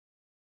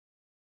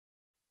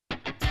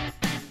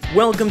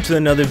Welcome to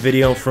another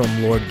video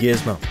from Lord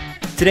Gizmo.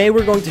 Today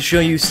we're going to show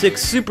you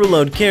 6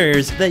 superload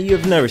carriers that you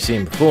have never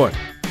seen before.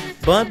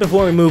 But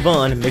before we move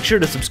on, make sure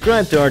to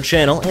subscribe to our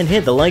channel and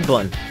hit the like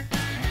button.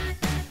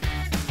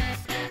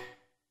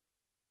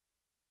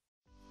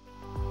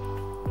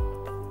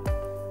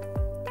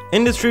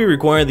 Industry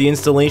required the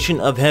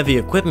installation of heavy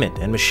equipment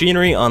and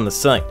machinery on the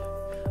site.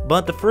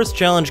 But the first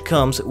challenge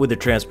comes with the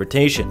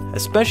transportation,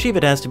 especially if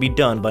it has to be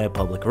done by a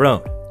public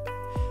road.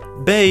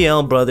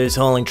 BEYEL Brothers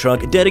hauling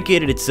truck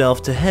dedicated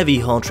itself to heavy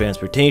haul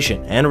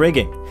transportation and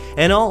rigging,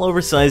 and all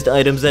oversized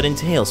items that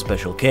entail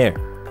special care.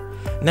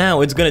 Now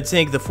it's going to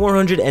take the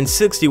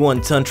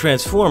 461-ton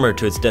transformer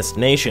to its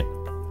destination.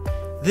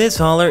 This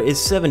hauler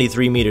is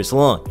 73 meters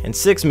long and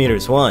 6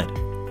 meters wide.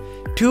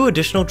 2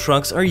 additional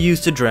trucks are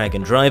used to drag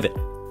and drive it.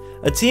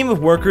 A team of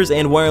workers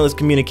and wireless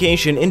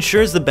communication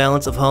ensures the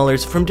balance of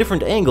haulers from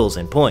different angles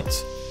and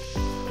points.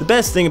 The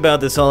best thing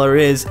about this hauler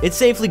is it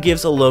safely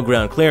gives a low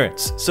ground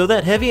clearance, so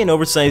that heavy and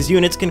oversized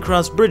units can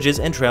cross bridges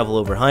and travel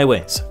over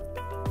highways.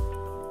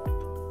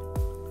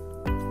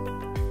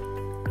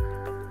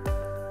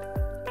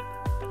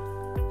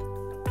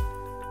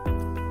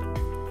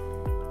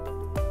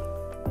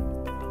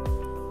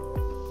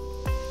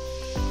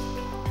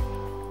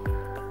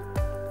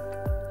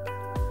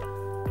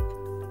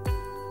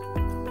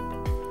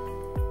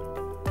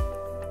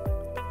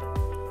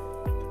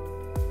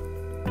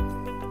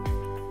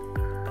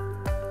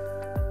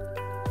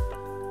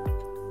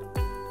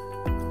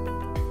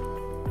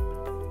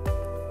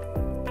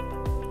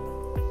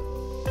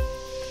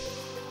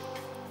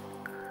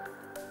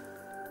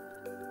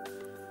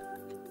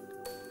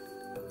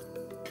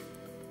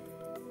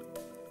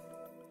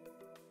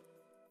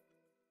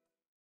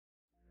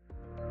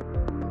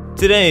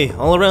 Today,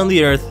 all around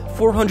the Earth,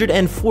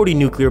 440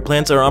 nuclear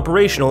plants are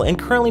operational and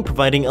currently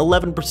providing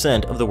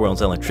 11% of the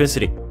world's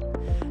electricity.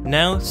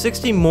 Now,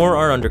 60 more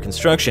are under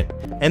construction,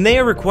 and they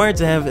are required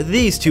to have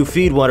these 2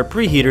 feed water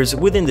preheaters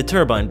within the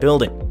turbine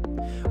building.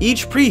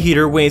 Each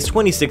preheater weighs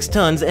 26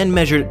 tons and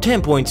measured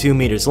 10.2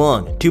 meters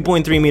long,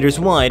 2.3 meters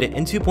wide,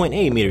 and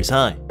 2.8 meters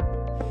high.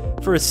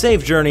 For a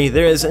safe journey,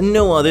 there is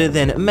no other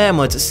than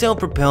MAMMOET's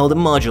self-propelled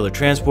modular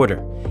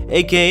transporter,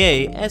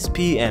 aka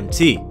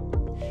SPMT.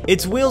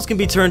 Its wheels can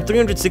be turned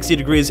 360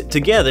 degrees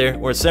together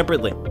or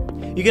separately.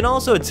 You can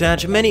also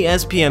attach many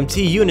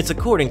SPMT units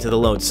according to the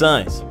load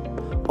size.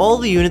 All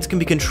the units can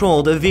be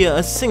controlled via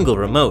a single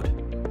remote.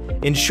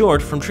 In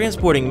short, from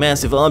transporting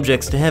massive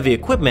objects to heavy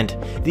equipment,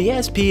 the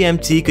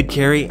SPMT could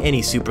carry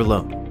any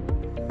superload.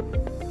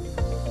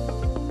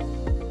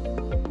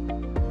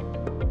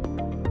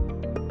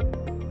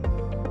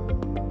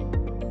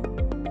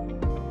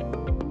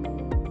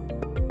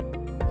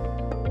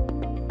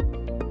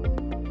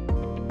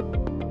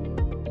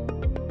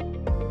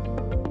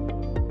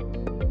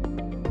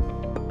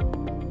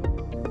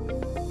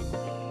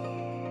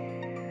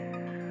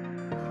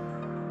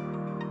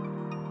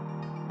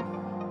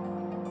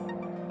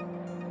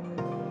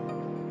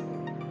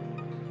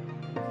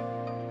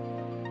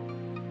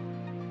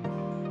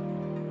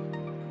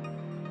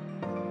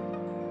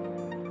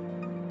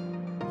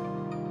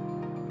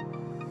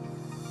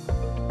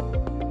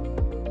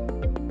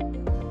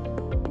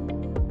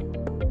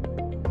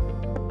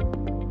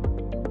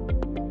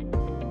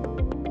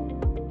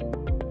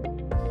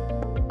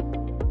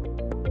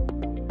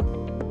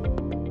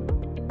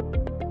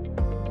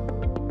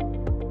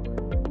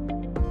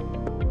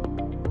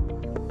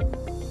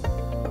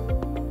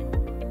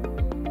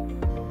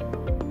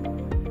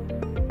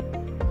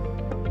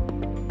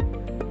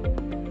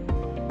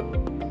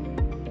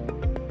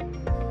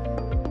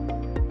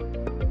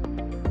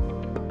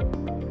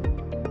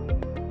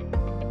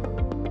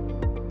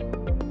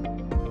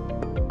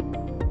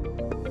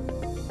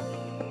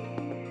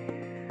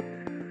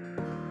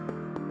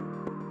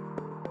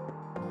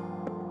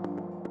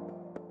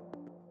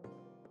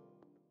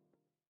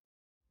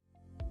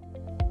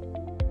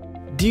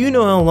 Do you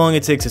know how long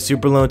it takes a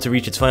superload to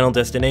reach its final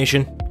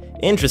destination?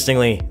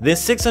 Interestingly,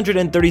 this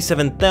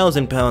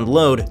 637,000-pound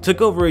load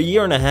took over a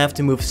year and a half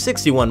to move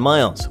 61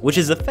 miles, which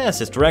is the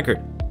fastest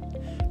record.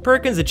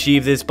 Perkins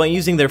achieved this by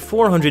using their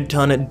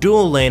 400-ton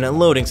dual-lane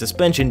loading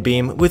suspension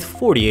beam with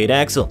 48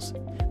 axles.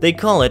 They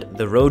call it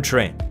the road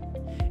train.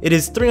 It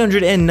is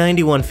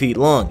 391 feet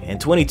long and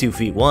 22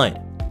 feet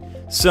wide.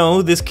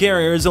 So this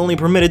carrier is only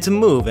permitted to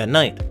move at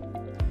night.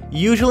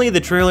 Usually the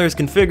trailer is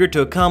configured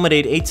to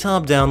accommodate a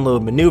top-down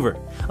load maneuver,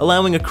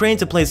 allowing a crane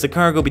to place the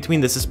cargo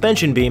between the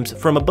suspension beams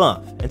from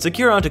above and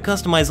secure onto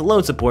customized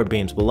load support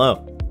beams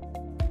below.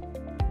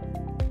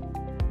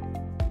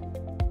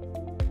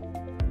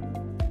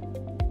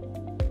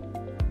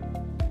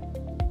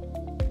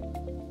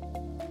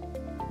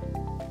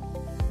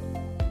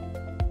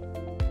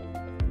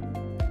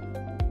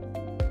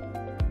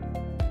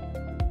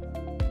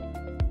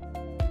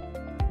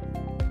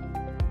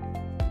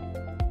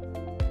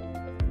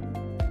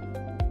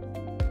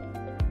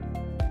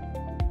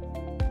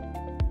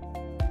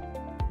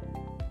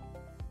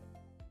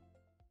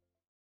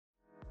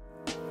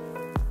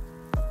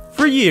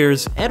 For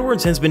years,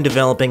 Edwards has been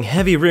developing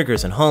heavy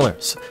riggers and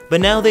haulers,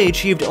 but now they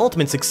achieved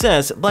ultimate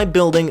success by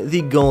building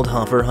the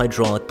Goldhofer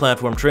hydraulic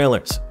platform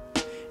trailers.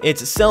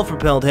 Its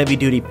self-propelled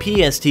heavy-duty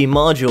PST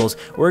modules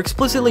were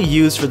explicitly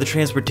used for the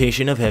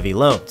transportation of heavy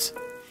loads.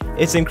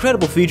 Its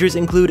incredible features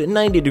include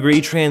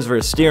 90-degree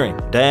transverse steering,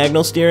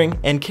 diagonal steering,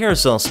 and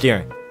carousel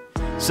steering.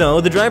 So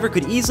the driver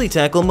could easily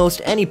tackle most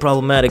any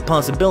problematic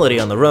possibility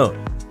on the road.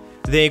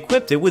 They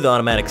equipped it with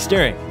automatic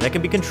steering that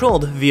can be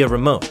controlled via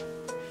remote.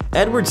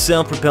 Edwards'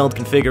 self-propelled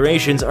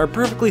configurations are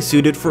perfectly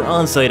suited for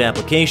on-site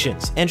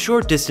applications and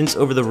short-distance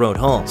over-the-road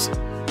hauls.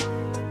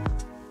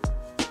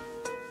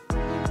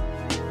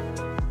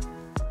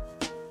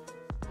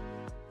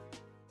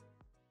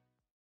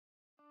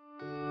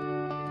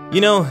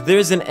 You know,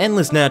 there's an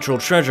endless natural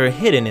treasure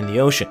hidden in the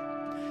ocean.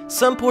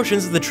 Some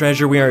portions of the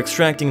treasure we are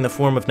extracting in the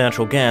form of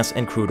natural gas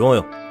and crude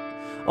oil.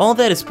 All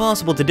that is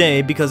possible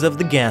today because of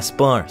the gas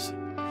bars.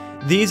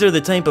 These are the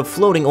type of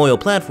floating oil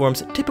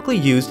platforms typically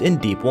used in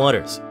deep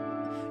waters.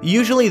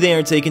 Usually they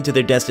are taken to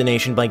their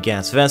destination by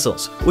gas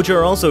vessels, which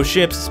are also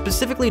ships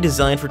specifically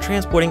designed for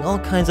transporting all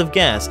kinds of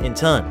gas in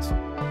tons.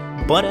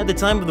 But at the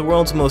time of the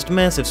world's most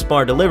massive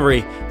spar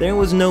delivery, there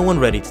was no one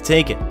ready to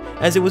take it,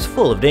 as it was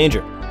full of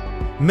danger.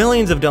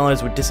 Millions of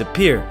dollars would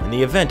disappear in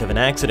the event of an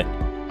accident.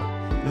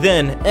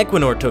 Then,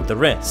 EQUINOR took the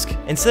risk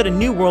and set a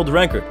new world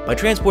record by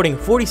transporting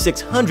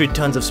 4,600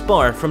 tons of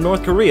spar from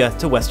North Korea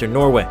to Western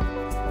Norway.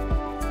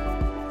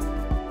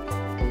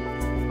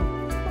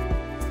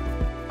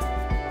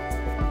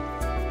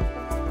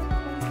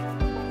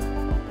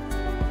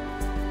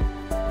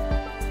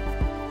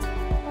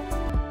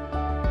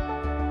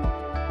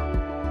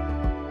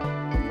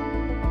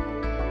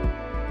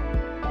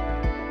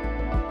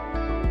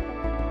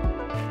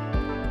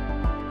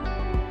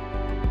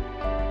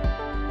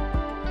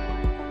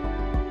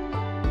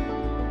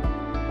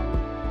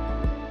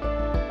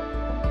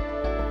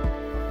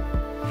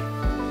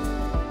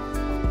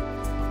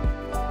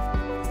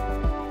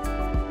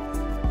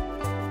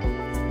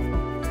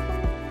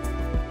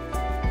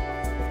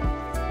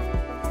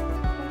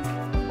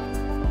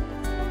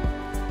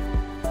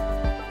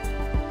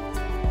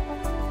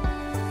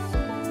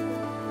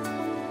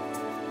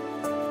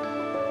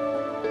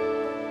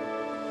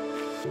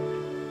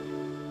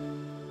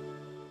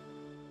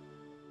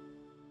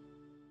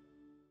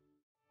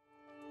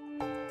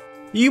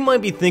 You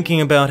might be thinking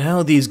about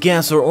how these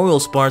gas or oil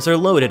spars are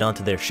loaded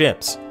onto their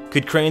ships.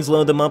 Could cranes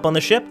load them up on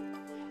the ship?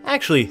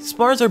 Actually,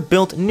 spars are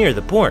built near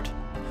the port.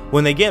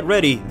 When they get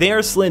ready, they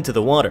are slid to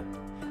the water.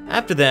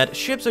 After that,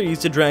 ships are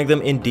used to drag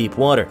them in deep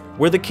water,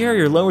 where the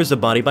carrier lowers the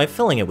body by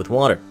filling it with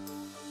water.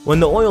 When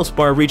the oil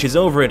spar reaches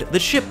over it, the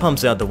ship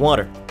pumps out the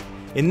water.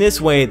 In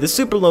this way, the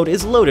superload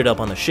is loaded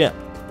up on the ship.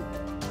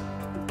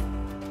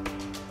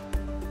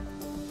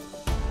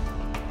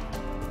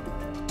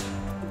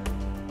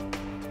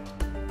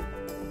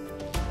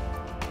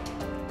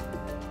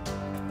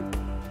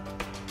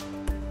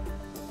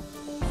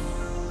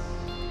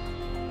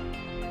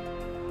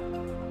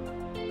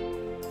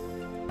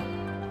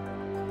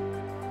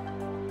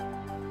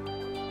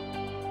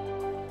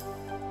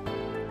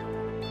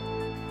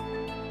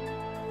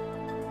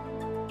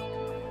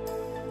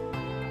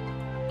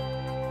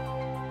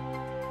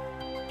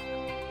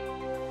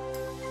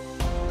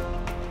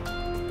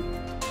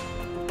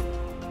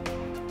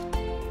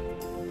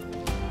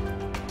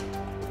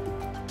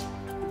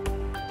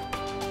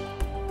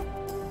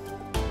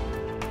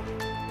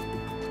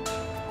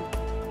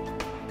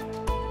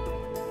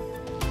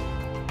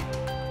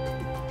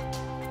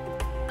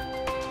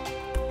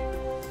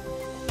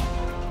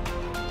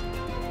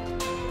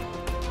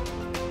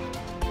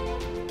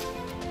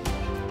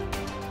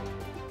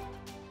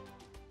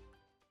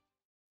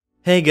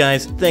 Hey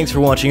guys, thanks for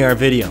watching our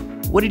video.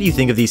 What did you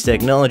think of these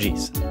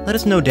technologies? Let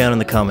us know down in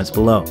the comments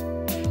below.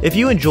 If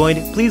you enjoyed,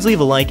 please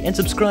leave a like and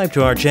subscribe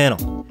to our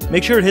channel.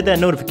 Make sure to hit that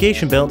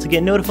notification bell to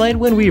get notified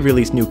when we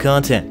release new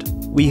content.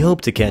 We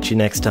hope to catch you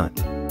next time.